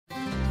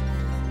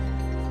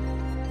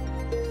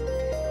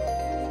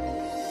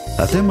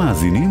אתם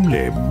מאזינים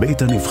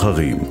לבית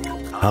הנבחרים,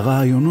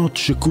 הרעיונות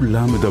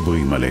שכולם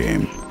מדברים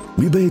עליהם,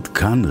 מבית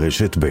כאן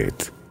רשת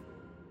בית.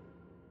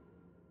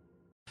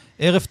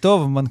 ערב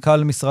טוב,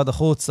 מנכ"ל משרד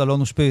החוץ, אלון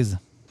אושפיז.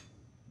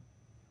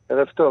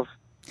 ערב טוב.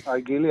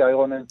 הגילי,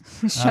 רונן.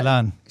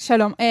 אהלן.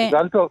 שלום.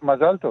 מזל טוב,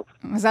 מזל טוב.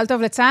 מזל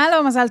טוב לצה"ל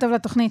או מזל טוב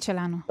לתוכנית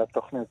שלנו?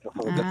 לתוכנית.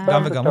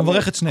 גם וגם, הוא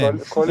מברך את שניהם.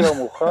 כל יום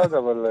הוא חג,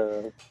 אבל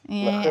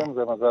לכם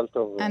זה מזל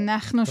טוב.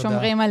 אנחנו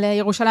שומרים על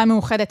ירושלים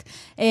מאוחדת.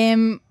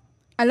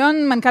 אלון,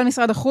 מנכ"ל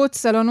משרד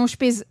החוץ, אלון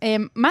אושפיז,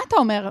 מה אתה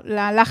אומר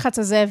ללחץ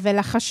הזה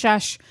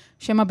ולחשש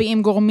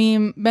שמביעים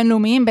גורמים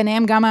בינלאומיים,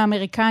 ביניהם גם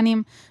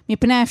האמריקנים,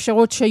 מפני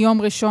האפשרות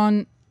שיום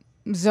ראשון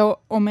זו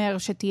אומר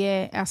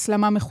שתהיה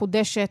הסלמה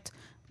מחודשת,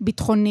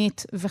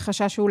 ביטחונית,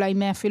 וחשש שאולי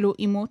מאפילו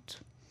עימות?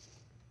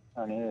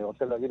 אני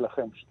רוצה להגיד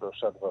לכם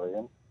 3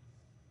 דברים.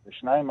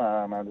 ושניים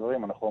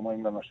מהדברים אנחנו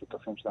אומרים גם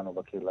לשותפים שלנו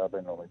בקהילה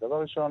הבינלאומית.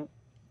 דבר ראשון,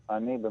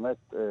 אני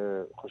באמת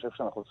חושב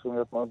שאנחנו צריכים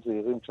להיות מאוד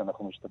זהירים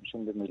כשאנחנו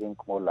משתמשים במילים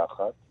כמו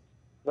לחץ,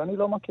 ואני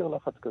לא מכיר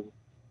לחץ כזה.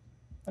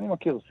 אני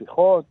מכיר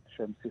שיחות,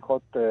 שהן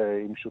שיחות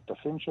עם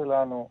שותפים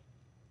שלנו,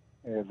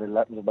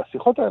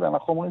 ובשיחות האלה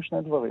אנחנו אומרים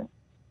 2 דברים.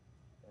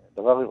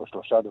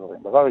 3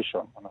 דברים. דבר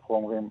ראשון, אנחנו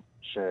אומרים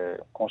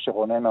שכמו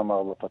שרונן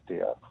אמר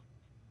בפתיח,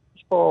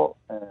 יש פה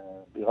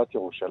בירת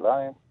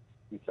ירושלים,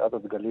 מצעד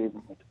הדגלים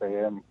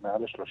מתקיים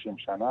מעל 30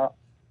 שנה,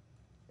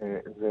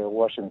 זה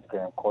אירוע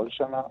שמתקיים כל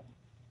שנה,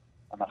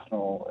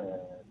 אנחנו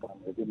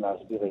יודעים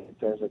להסביר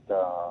היטב את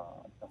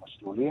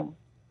המסלולים,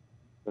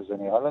 וזה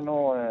נראה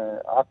לנו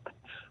אקט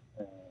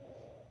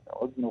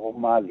מאוד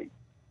נורמלי.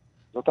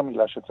 זאת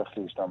המילה שצריך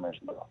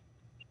להשתמש בה.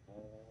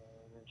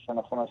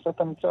 שאנחנו נעשה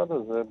את המצעד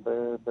הזה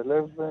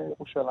בלב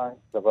ירושלים,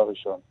 דבר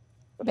ראשון.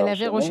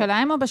 בלב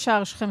ירושלים או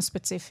בשער שכם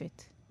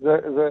ספציפית?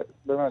 זה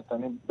באמת,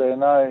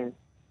 בעיניי,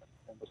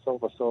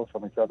 בסוף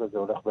המצעד הזה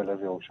הולך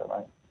בלב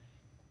ירושלים.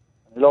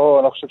 אני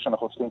לא חושב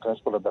שאנחנו צריכים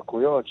להיכנס פה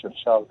לדקויות של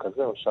שער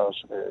כזה או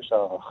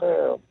שער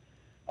אחר,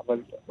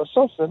 אבל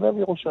בסוף זה לב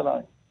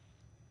ירושלים.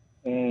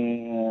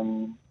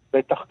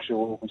 בטח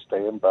כשהוא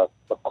מסתיים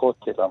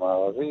בכותל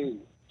המערבי,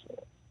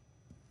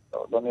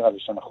 לא נראה לי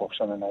שאנחנו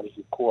עכשיו ננהל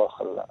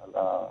ויכוח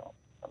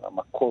על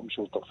המקום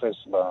שהוא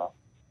תופס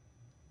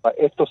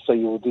באתוס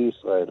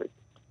היהודי-ישראלי.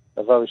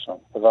 דבר ראשון.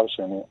 דבר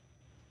שני,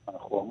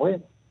 אנחנו אומרים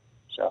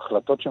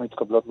שההחלטות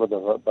שמתקבלות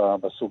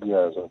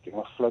בסוגיה הזאת, הן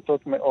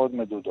החלטות מאוד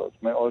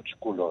מדודות, מאוד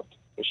שקולות.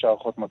 יש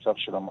הערכות מצב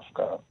של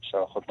המפכ"ל, יש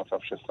הערכות מצב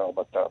של שר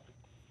בט"פ.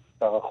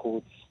 שר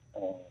החוץ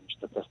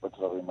משתתף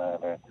בדברים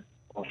האלה,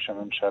 ראש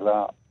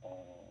הממשלה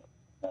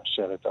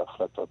מאשר את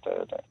ההחלטות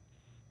האלה.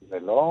 זה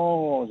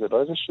לא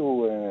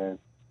איזשהו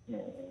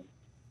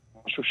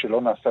משהו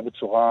שלא נעשה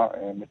בצורה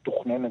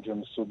מתוכננת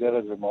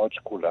ומסודרת ומאוד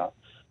שקולה.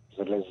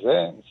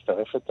 ולזה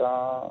מצטרפת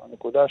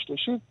הנקודה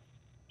השלישית,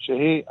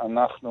 שהיא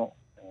אנחנו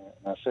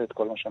נעשה את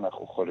כל מה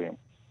שאנחנו יכולים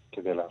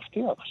כדי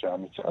להבטיח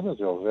שהמצעד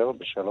הזה עובר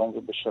בשלום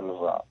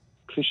ובשלווה,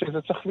 כפי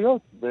שזה צריך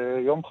להיות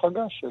ביום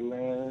חגה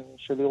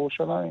של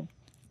ירושלים.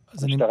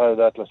 המשטרה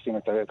יודעת לשים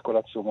את כל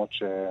התשומות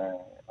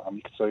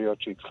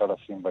המקצועיות שהיא צריכה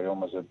לשים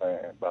ביום הזה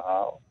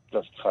בהר,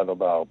 לא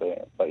בהר,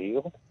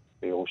 בעיר,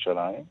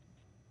 בירושלים.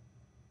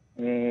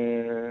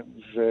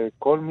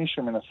 וכל מי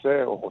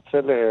שמנסה או רוצה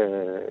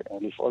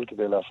לפעול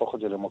כדי להפוך את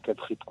זה למוקד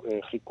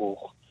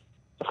חיכוך,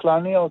 צריך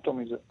להניע אותו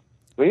מזה.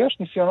 ויש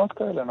ניסיונות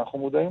כאלה, אנחנו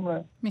מודעים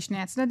להם. משני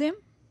הצדדים?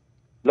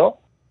 לא.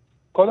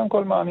 קודם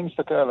כל מה אני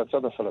מסתכל על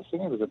הצד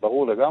הפלסטיני, וזה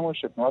ברור לגמרי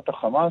שתנועת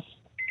החמאס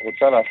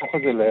רוצה להפוך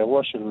את זה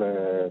לאירוע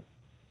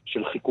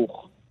של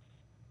חיכוך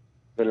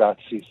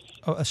ולהציס.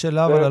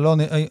 השאלה אבל אלון,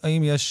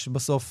 האם יש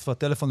בסוף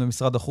הטלפון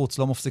במשרד החוץ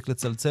לא מפסיק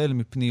לצלצל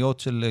מפניות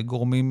של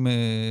גורמים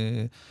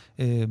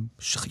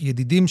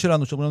ידידים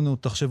שלנו שאומרים לנו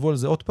תחשבו על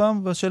זה עוד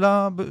פעם,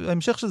 והשאלה,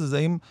 ההמשך של זה,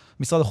 האם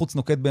משרד החוץ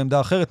נוקט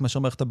בעמדה אחרת מאשר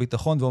מערכת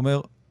הביטחון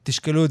ואומר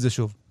תשקלו את זה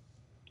שוב?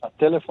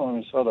 הטלפון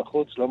במשרד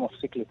החוץ לא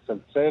מפסיק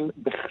לצלצל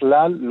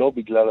בכלל לא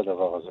בגלל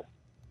הדבר הזה.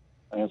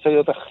 אני רוצה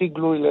להיות הכי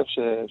גלוי לב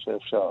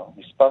שאפשר.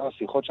 מספר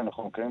השיחות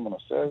שאנחנו מקיימים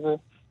בנושא הזה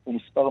הוא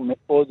מספר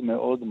מאוד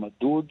מאוד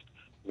מדוד,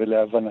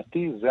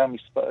 ולהבנתי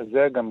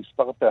זה גם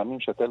מספר הפעמים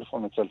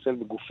שהטלפון מצלצל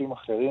בגופים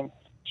אחרים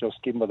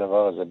שעוסקים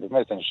בדבר הזה.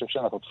 באמת, אני חושב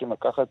שאנחנו צריכים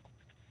לקחת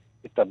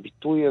את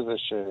הביטוי הזה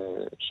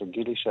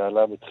שגילי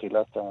שאלה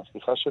בתחילת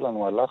השיחה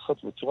שלנו,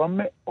 הלחץ, בצורה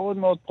מאוד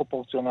מאוד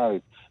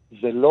פרופורציונלית.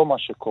 זה לא מה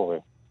שקורה.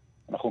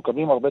 אנחנו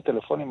מקבלים הרבה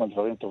טלפונים על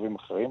דברים טובים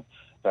אחרים,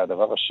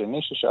 והדבר השני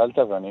ששאלת,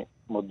 ואני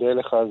מודה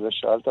לך על זה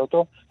שאלת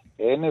אותו,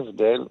 אין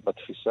הבדל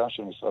בתפיסה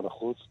של משרד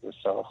החוץ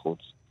ושר החוץ,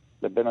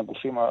 לבין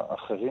הגופים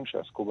האחרים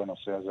שעסקו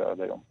בנושא הזה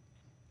עד היום.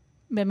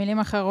 במילים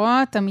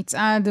אחרות,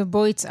 המצעד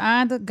בו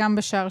יצעד, גם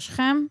בשער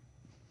שכם?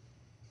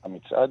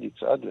 המצעד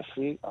יצעד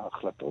לפי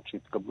ההחלטות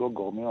שהתקבלו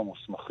הגורמים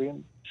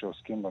המוסמכים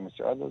שעוסקים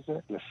במצעד הזה,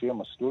 לפי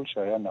המסלול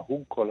שהיה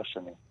נהוג כל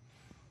השנים.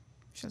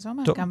 שזה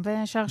אומר, גם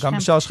בשער שכם. גם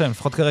בשער שכם,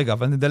 לפחות כרגע,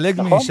 אבל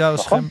נדלג משער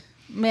שכם.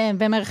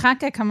 במרחק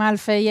כמה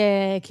אלפי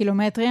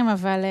קילומטרים,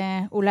 אבל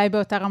אולי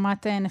באותה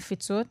רמת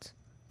נפיצות.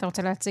 אתה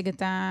רוצה להציג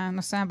את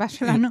הנושא הבא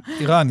שלנו?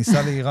 איראן,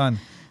 ניסה לאיראן.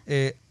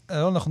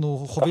 לא, אנחנו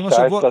חווים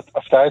השבוע...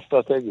 הפתעה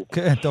אסטרטגית.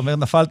 כן, אתה אומר,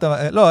 נפלת...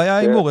 לא, היה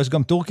אימור, יש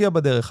גם טורקיה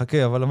בדרך,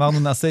 חכה, אבל אמרנו,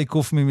 נעשה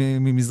עיקוף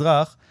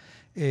ממזרח.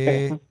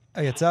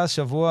 יצא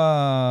השבוע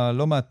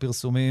לא מעט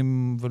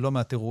פרסומים ולא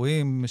מעט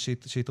אירועים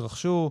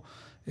שהתרחשו.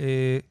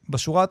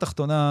 בשורה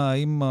התחתונה,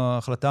 האם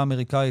ההחלטה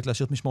האמריקאית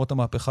להשאיר את משמרות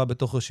המהפכה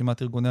בתוך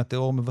רשימת ארגוני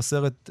הטרור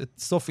מבשרת את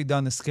סוף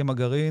עידן הסכם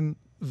הגרעין,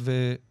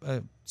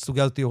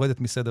 וסוגיה הזאת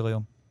יורדת מסדר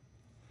היום?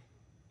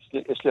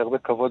 יש לי הרבה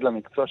כבוד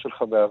למקצוע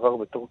שלך בעבר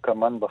בתור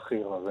קמן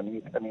בכיר, אז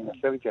אני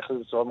אנסה להתייחס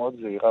בצורה מאוד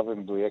זהירה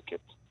ומדויקת.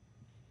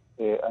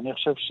 אני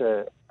חושב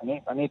אני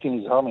הייתי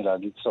נזהר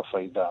מלהגיד סוף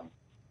העידן,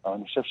 אבל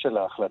אני חושב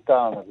שלהחלטה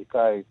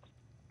האמריקאית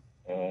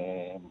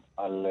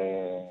על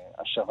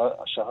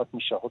השארת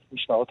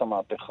משמרות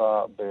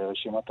המהפכה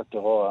ברשימת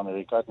הטרור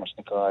האמריקאית, מה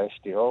שנקרא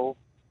FTO,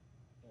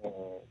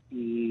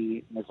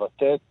 היא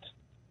מבטאת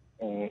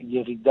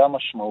ירידה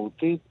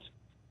משמעותית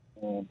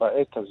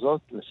בעת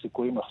הזאת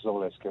לסיכויים לחזור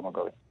להסכם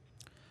הגרעין.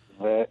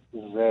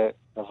 וזה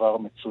דבר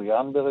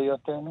מצוין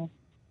בראייתנו.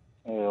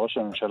 ראש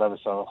הממשלה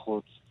ושר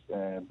החוץ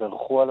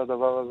ברכו על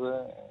הדבר הזה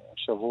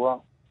שבוע,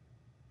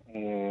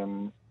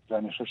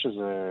 ואני חושב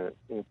שזה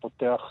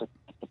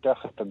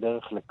פותח את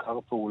הדרך לקר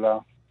פעולה,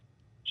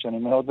 שאני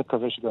מאוד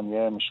מקווה שגם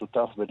יהיה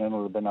משותף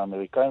בינינו לבין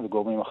האמריקאים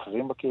וגורמים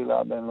אחרים בקהילה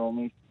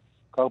הבינלאומית,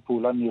 קר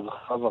פעולה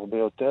נרחב הרבה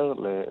יותר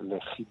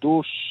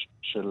לחידוש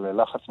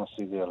של לחץ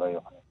מסיבי על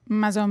האיראנים.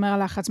 מה זה אומר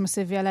לחץ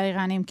מסיבי על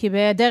האיראנים? כי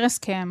בהיעדר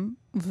הסכם,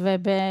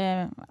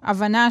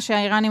 ובהבנה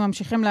שהאיראנים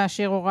ממשיכים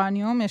להשאיר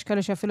אורניום, יש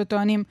כאלה שאפילו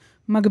טוענים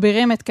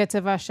מגבירים את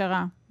קצב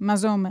ההשערה. מה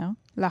זה אומר?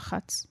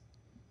 לחץ.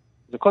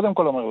 זה קודם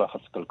כל אומר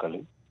לחץ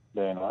כלכלי,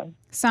 בעיניי.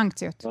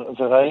 סנקציות.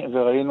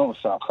 וראינו,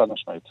 חד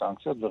משמעית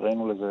סנקציות,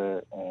 וראינו לזה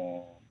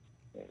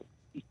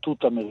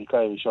איתות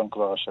אמריקאי ראשון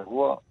כבר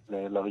השבוע,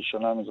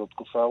 לראשונה מזו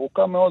תקופה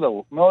ארוכה,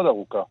 מאוד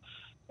ארוכה.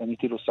 הם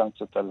הטילו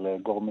סנקציות על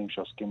גורמים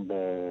שעוסקים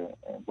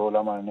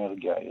בעולם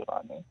האנרגיה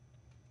האיראני.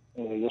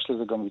 יש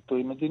לזה גם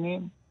ביטוי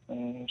מדיניים,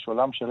 יש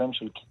עולם שלם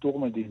של קיטור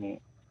מדיני,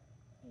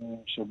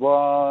 שבו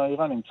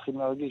האיראנים צריכים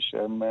להרגיש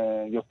שהם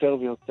יותר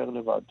ויותר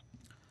לבד.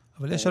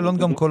 אבל יש אלון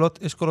גם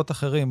קולות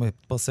אחרים.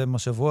 התפרסם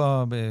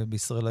השבוע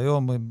בישראל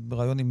היום,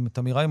 בראיון עם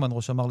תמיר איימן,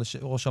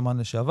 ראש אמ"ן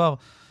לשעבר,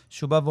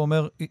 שהוא בא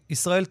ואומר,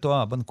 ישראל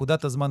טועה,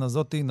 בנקודת הזמן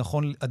הזאת,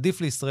 נכון,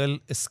 עדיף לישראל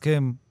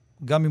הסכם,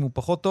 גם אם הוא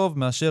פחות טוב,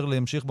 מאשר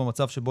להמשיך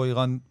במצב שבו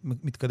איראן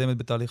מתקדמת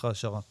בתהליך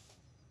ההשערה.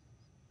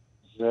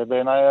 זה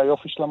בעיניי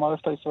היופי של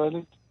המערכת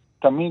הישראלית.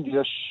 תמיד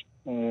יש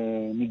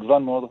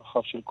מגוון מאוד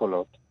רחב של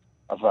קולות,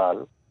 אבל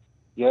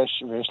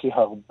ויש לי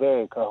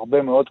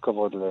הרבה מאוד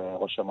כבוד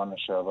לראש אמ"ן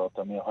לשעבר,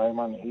 תמיר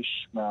איימן,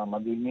 איש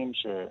מהמדהימים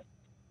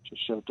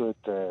ששירתו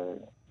את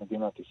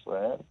מדינת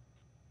ישראל.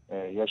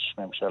 יש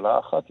ממשלה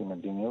אחת עם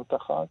מדיניות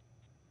אחת,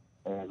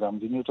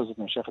 והמדיניות הזאת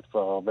נמשכת כבר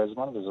הרבה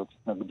זמן, וזאת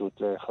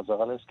התנגדות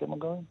לחזרה להסכם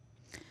הגרעין.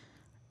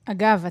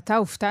 אגב, אתה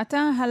הופתעת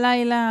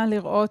הלילה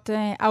לראות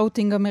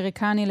אאוטינג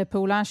אמריקני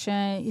לפעולה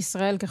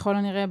שישראל ככל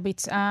הנראה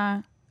ביצעה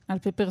על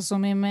פי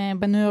פרסומים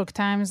בניו יורק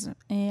טיימס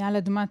על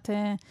אדמת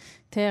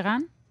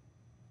טהרן?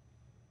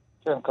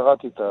 כן,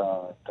 קראתי את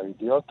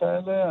הידיעות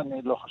האלה.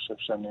 אני לא חושב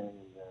שאני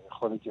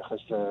יכול להתייחס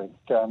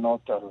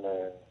לטענות על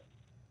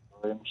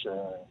דברים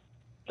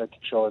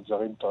לתקשורת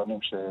זרים טוענים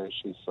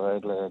שישראל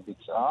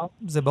ביצעה.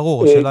 זה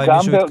ברור, השאלה אם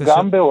מישהו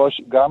יתקשר.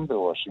 גם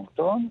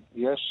בוושינגטון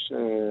יש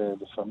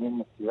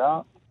לפעמים נטייה,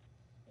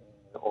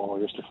 או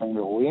יש לפעמים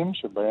אירועים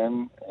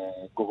שבהם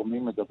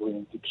גורמים מדברים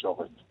עם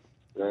תקשורת,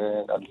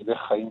 ועל ידי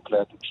חיים כלי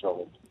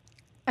התקשורת.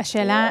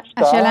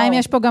 השאלה אם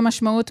יש פה גם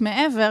משמעות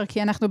מעבר,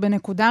 כי אנחנו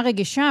בנקודה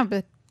רגישה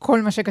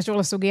בכל מה שקשור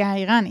לסוגיה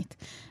האיראנית.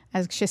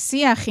 אז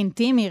כששיח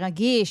אינטימי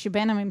רגיש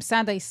בין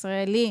הממסד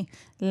הישראלי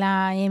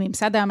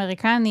לממסד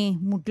האמריקני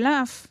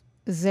מודלף,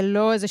 זה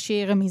לא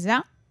איזושהי רמיזה?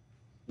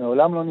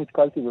 מעולם לא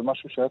נתקלתי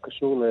במשהו שהיה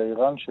קשור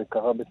לאיראן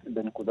שקרה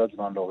בנקודת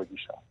זמן לא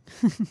רגישה.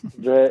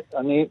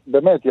 ואני,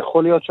 באמת,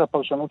 יכול להיות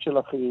שהפרשנות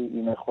שלך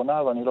היא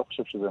נכונה, ואני לא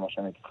חושב שזה מה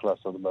שאני צריך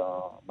לעשות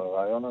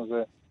ברעיון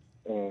הזה.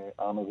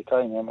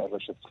 האמריקאים הם אלה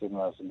שצריכים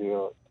להסביר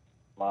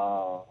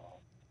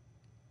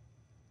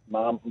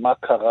מה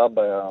קרה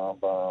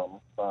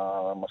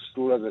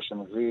במסלול הזה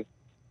שמביא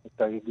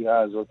את הידיעה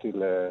הזאת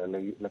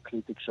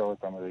לכלי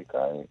תקשורת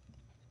אמריקאי.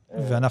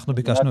 ואנחנו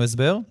ביקשנו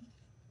הסבר?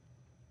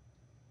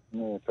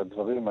 את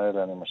הדברים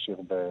האלה אני משאיר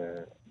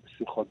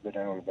בשיחות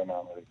בינינו לבין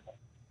האמריקאים.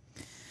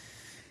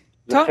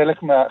 זה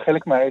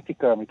חלק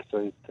מהאתיקה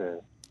המקצועית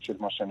של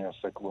מה שאני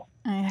עוסק בו.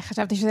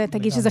 חשבתי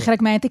שתגיד שזה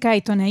חלק מהאתיקה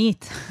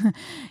העיתונאית.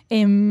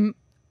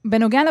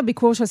 בנוגע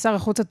לביקור של שר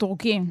החוץ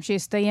הטורקי,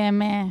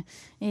 שהסתיים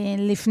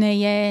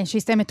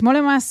אתמול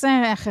למעשה,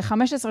 אחרי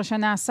 15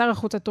 שנה, שר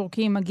החוץ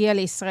הטורקי מגיע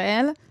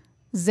לישראל.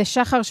 זה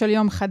שחר של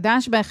יום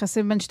חדש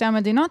ביחסים בין שתי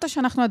המדינות, או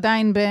שאנחנו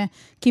עדיין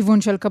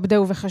בכיוון של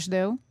כבדהו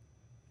וחשדהו?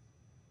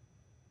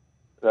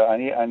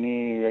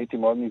 אני הייתי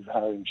מאוד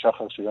נזהר עם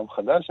שחר של יום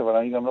חדש, אבל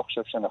אני גם לא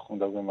חושב שאנחנו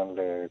מדברים על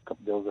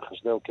כבדהו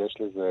וחשדהו, כי יש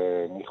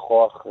לזה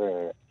ניחוח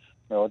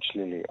מאוד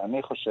שלילי.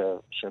 אני חושב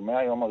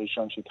שמהיום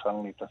הראשון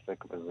שהתחלנו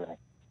להתעסק בזה,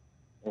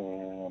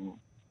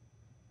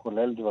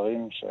 כולל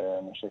דברים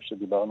שאני חושב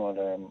שדיברנו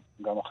עליהם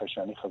גם אחרי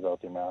שאני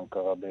חזרתי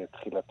מאנקרה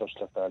בתחילתו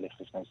של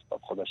התהליך לפני מספר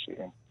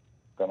חודשים,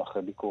 גם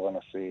אחרי ביקור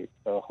הנשיא.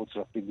 שר החוץ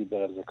לפיד דיבר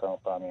על זה כמה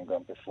פעמים,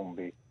 גם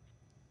בפומבי.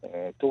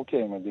 טורקיה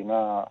היא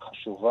מדינה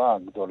חשובה,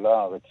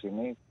 גדולה,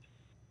 רצינית.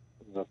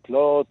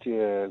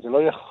 זה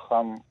לא יהיה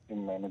חכם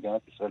אם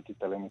מדינת ישראל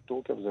תתעלם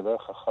מטורקיה, וזה לא יהיה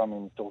חכם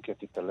אם טורקיה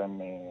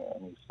תתעלם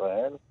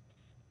מישראל.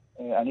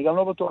 אני גם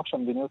לא בטוח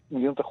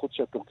שהמדיניות החוץ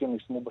שהטורקים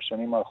יישמו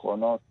בשנים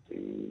האחרונות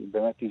היא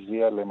באמת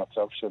הביאה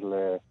למצב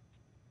של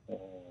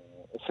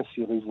 0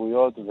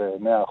 יריבויות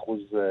ו100%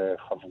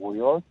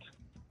 חברויות.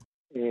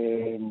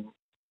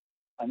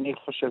 אני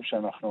חושב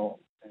שאנחנו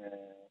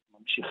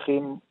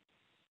ממשיכים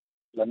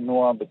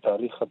לנוע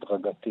בתהליך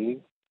הדרגתי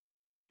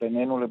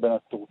בינינו לבין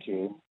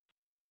הטורקים,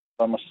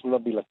 במסלול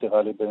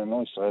הבילטרלי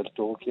בינינו,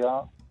 ישראל-טורקיה,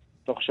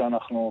 תוך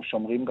שאנחנו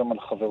שומרים גם על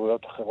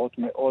חברויות אחרות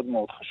מאוד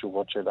מאוד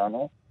חשובות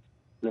שלנו,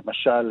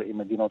 למשל עם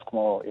מדינות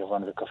כמו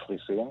יוון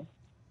וקפריסין.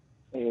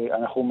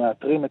 אנחנו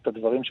מאתרים את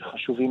הדברים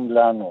שחשובים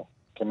לנו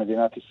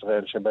כמדינת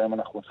ישראל, שבהם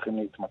אנחנו צריכים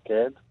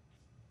להתמקד.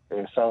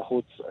 שר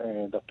החוץ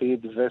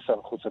לפיד ושר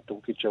החוץ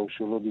הטורקית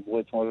שאושולו דיברו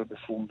אתמול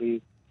בפומבי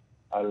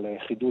על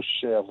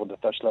חידוש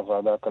עבודתה של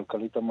הוועדה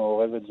הכלכלית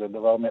המעורבת, זה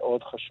דבר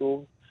מאוד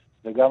חשוב,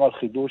 וגם על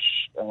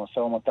חידוש המשא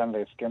ומתן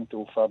להסכם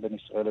תעופה בין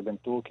ישראל לבין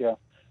טורקיה.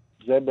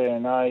 זה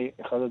בעיניי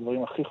אחד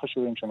הדברים הכי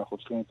חשובים שאנחנו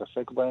צריכים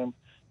להתעסק בהם.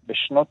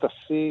 בשנות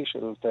השיא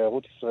של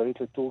תיירות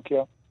ישראלית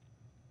לטורקיה,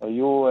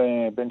 היו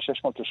בין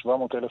 600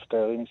 ל-700 אלף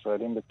תיירים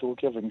ישראלים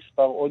בטורקיה,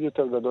 ומספר עוד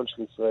יותר גדול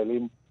של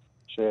ישראלים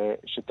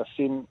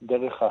שטסים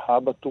דרך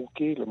ההאב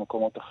הטורקי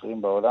למקומות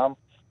אחרים בעולם.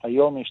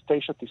 היום יש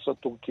 9 טיסות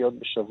טורקיות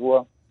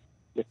בשבוע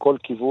לכל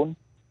כיוון,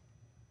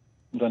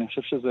 ואני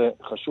חושב שזה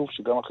חשוב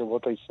שגם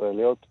החברות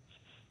הישראליות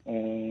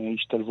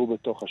ישתלבו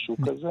בתוך השוק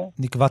הזה.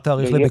 נקבע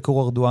תאריך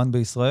לביקור ארדואן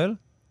בישראל?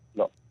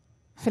 לא.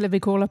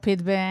 ולביקור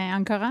לפיד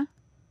באנקרה?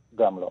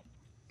 גם לא.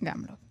 גם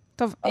לא.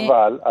 טוב.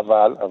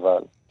 אבל,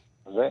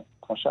 זה,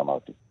 כמו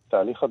שאמרתי,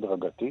 תהליך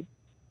הדרגתי,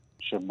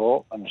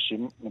 שבו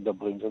אנשים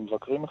מדברים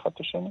ומבקרים אחד את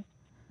השני.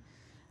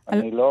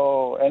 אני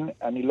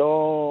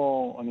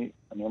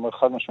אומר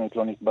חד משמעית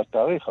לא נקבע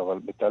תאריך, אבל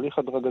בתהליך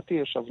הדרגתי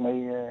יש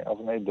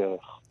אבני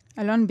דרך.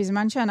 אלון,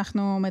 בזמן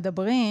שאנחנו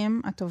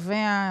מדברים,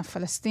 התובע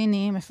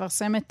הפלסטיני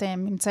מפרסם את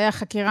ממצאי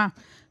החקירה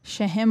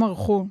שהם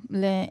ערכו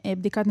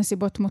לבדיקת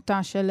נסיבות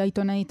מותה של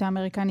העיתונאית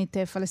האמריקנית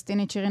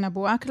פלסטינית שירין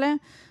אבו עקלה,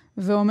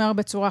 ואומר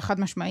בצורה חד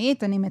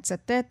משמעית, אני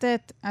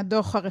מצטטת,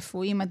 הדוח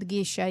הרפואי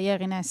מדגיש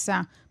שהירי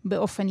נעשה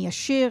באופן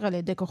ישיר על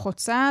ידי כוחות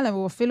צה"ל,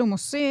 והוא אפילו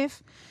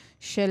מוסיף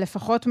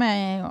שלפחות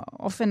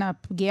מאופן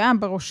הפגיעה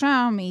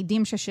בראשה,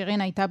 מעידים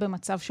ששירין הייתה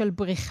במצב של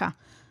בריחה.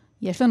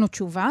 יש לנו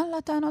תשובה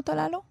לטענות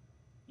הללו?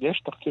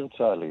 יש תחקיר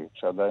צה"לי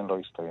שעדיין לא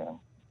הסתיים,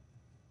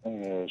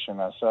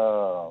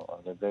 שנעשה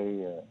על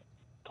ידי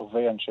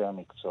טובי אנשי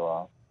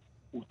המקצוע.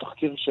 הוא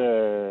תחקיר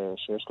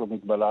שיש לו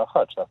מגבלה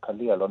אחת,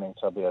 שהקליע לא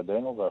נמצא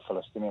בידינו,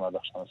 והפלסטינים עד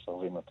עכשיו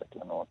מסרבים לתת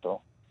לנו אותו.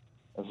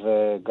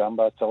 וגם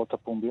בהצהרות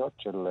הפומביות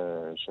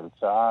של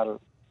צה"ל,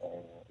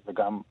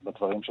 וגם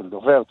בדברים של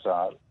דובר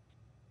צה"ל,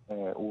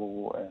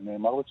 הוא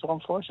נאמר בצורה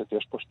מפורשת,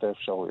 יש פה 2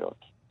 אפשרויות.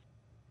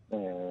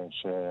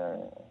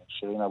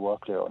 ששירין אבו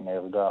עקלה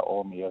נהרגה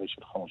או מירי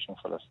של חמושים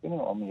פלסטינים,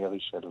 או מירי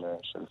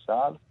של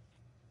צה"ל.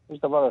 יש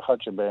דבר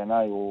אחד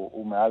שבעיניי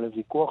הוא מעל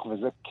לוויכוח,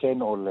 וזה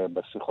כן עולה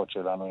בשיחות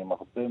שלנו עם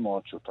הרבה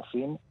מאוד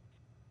שותפים,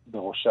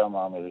 בראשם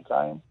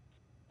האמריקאים.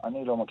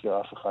 אני לא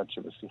מכיר אף אחד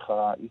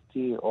שבשיחה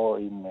איתי או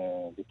עם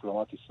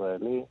דיפלומט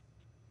ישראלי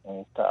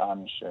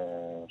טען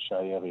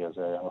שהירי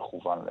הזה היה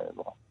מכוון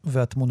לעברה.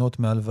 והתמונות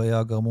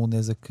מהלוויה גרמו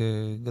נזק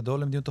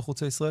גדול למדיניות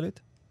החוץ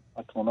הישראלית?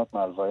 התמונות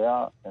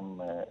מהלוויה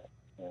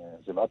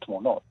זה לא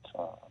התמונות.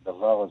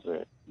 הדבר הזה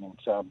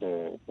נמצא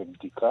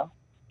בבדיקה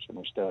של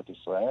משטרת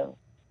ישראל.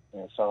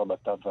 שר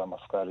הבט"פ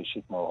והמפכ"ל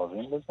אישית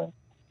מעורבים בזה,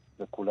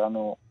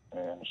 וכולנו,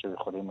 אני חושב,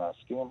 יכולים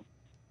להסכים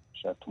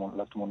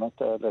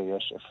שלתמונות האלה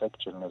יש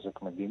אפקט של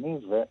נזק מדיני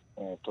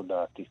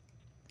ותודעתי.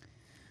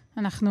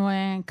 אנחנו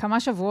כמה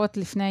שבועות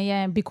לפני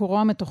ביקורו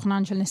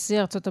המתוכנן של נשיא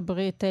ארצות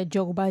הברית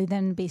ג'ו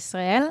ביידן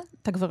בישראל.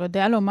 אתה כבר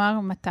יודע לומר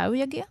מתי הוא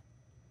יגיע?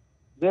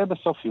 זה יהיה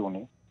בסוף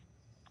יוני.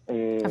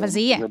 אבל זה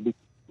יהיה.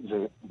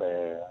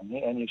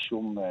 אין לי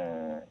שום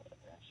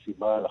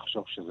סיבה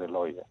לחשוב שזה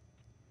לא יהיה.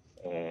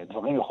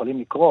 דברים יכולים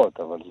לקרות,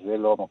 אבל זה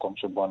לא המקום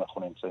שבו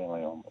אנחנו נמצאים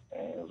היום.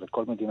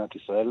 וכל מדינת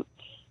ישראל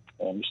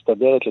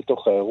משתדרת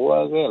לתוך האירוע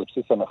הזה, על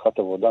בסיס הנחת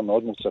עבודה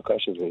מאוד מוצקה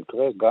שזה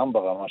יקרה, גם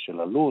ברמה של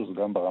הלוז,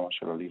 גם ברמה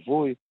של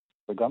הליווי,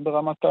 וגם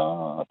ברמת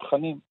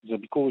התכנים. זה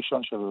ביקור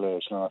ראשון של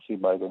הנשיא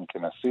ביידן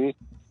כנשיא,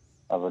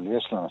 אבל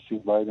יש לנשיא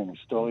ביידן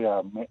היסטוריה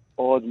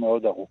מאוד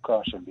מאוד ארוכה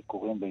של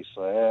ביקורים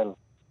בישראל.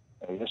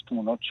 יש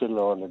תמונות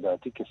שלו,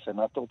 לדעתי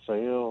כסנאטור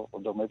צעיר,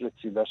 עוד עומד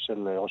לצידה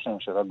של ראש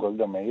הממשלה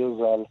גולדה מאיר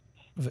ז"ל,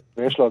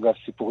 ויש לו אגב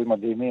סיפורים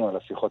מדהימים על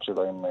השיחות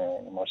שלו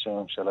עם ראשי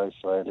הממשלה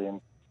הישראלים.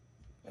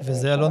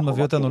 וזה אלון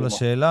מביא אותנו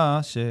לשאלה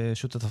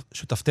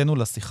ששותפתנו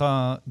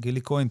לשיחה,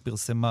 גילי כהן,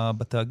 פרסמה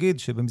בתאגיד,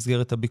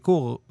 שבמסגרת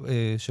הביקור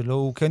שלו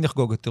הוא כן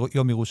יחגוג את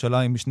יום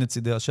ירושלים משני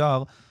צידי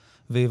השער,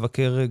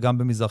 ויבקר גם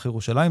במזרח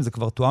ירושלים. זה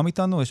כבר תואם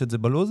איתנו? יש את זה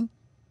בלוז?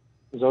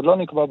 זה עוד לא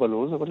נקבע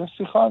בלוז, אבל יש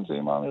שיחה על זה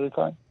עם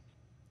האמריקאים.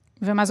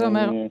 ומה זה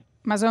אומר?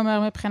 מה זה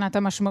אומר מבחינת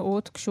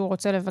המשמעות כשהוא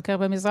רוצה לבקר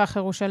במזרח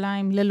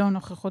ירושלים ללא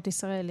נוכחות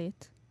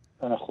ישראלית?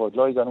 אנחנו עוד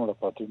לא הגענו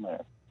לפרטים האלה,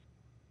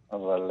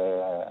 אבל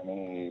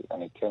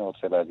אני כן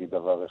רוצה להגיד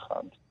דבר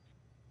אחד.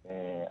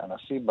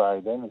 הנשיא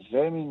ביידן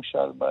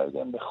וממשל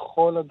ביידן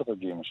בכל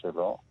הדרגים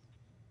שלו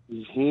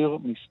הבהיר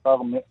מספר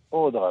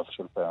מאוד רב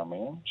של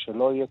פעמים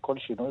שלא יהיה כל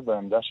שינוי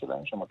בעמדה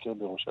שלהם שמכיר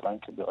בירושלים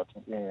כבירת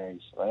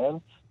ישראל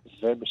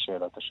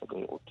ובשאלת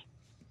השגרירות.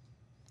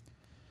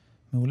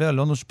 מעולה,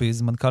 אלון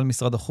אושפיז, מנכ"ל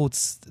משרד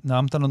החוץ,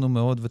 נעמת לנו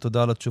מאוד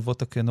ותודה על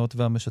התשובות הכנות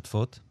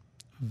והמשתפות.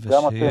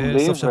 ושיהיה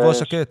סוף שבוע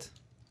שקט.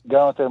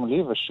 גם אתם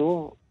לי,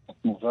 ושוב,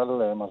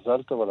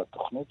 מזל טוב על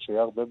התוכנית,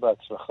 שיהיה הרבה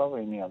בהצלחה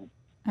ועניין.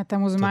 אתה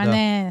מוזמן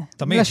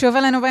לשוב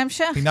אלינו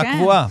בהמשך. פינה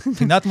קבועה,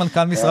 פינת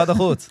מנכ"ל משרד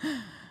החוץ.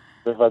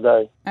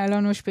 בוודאי.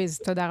 אלון אושפיז,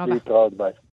 תודה רבה. להתראות, ביי.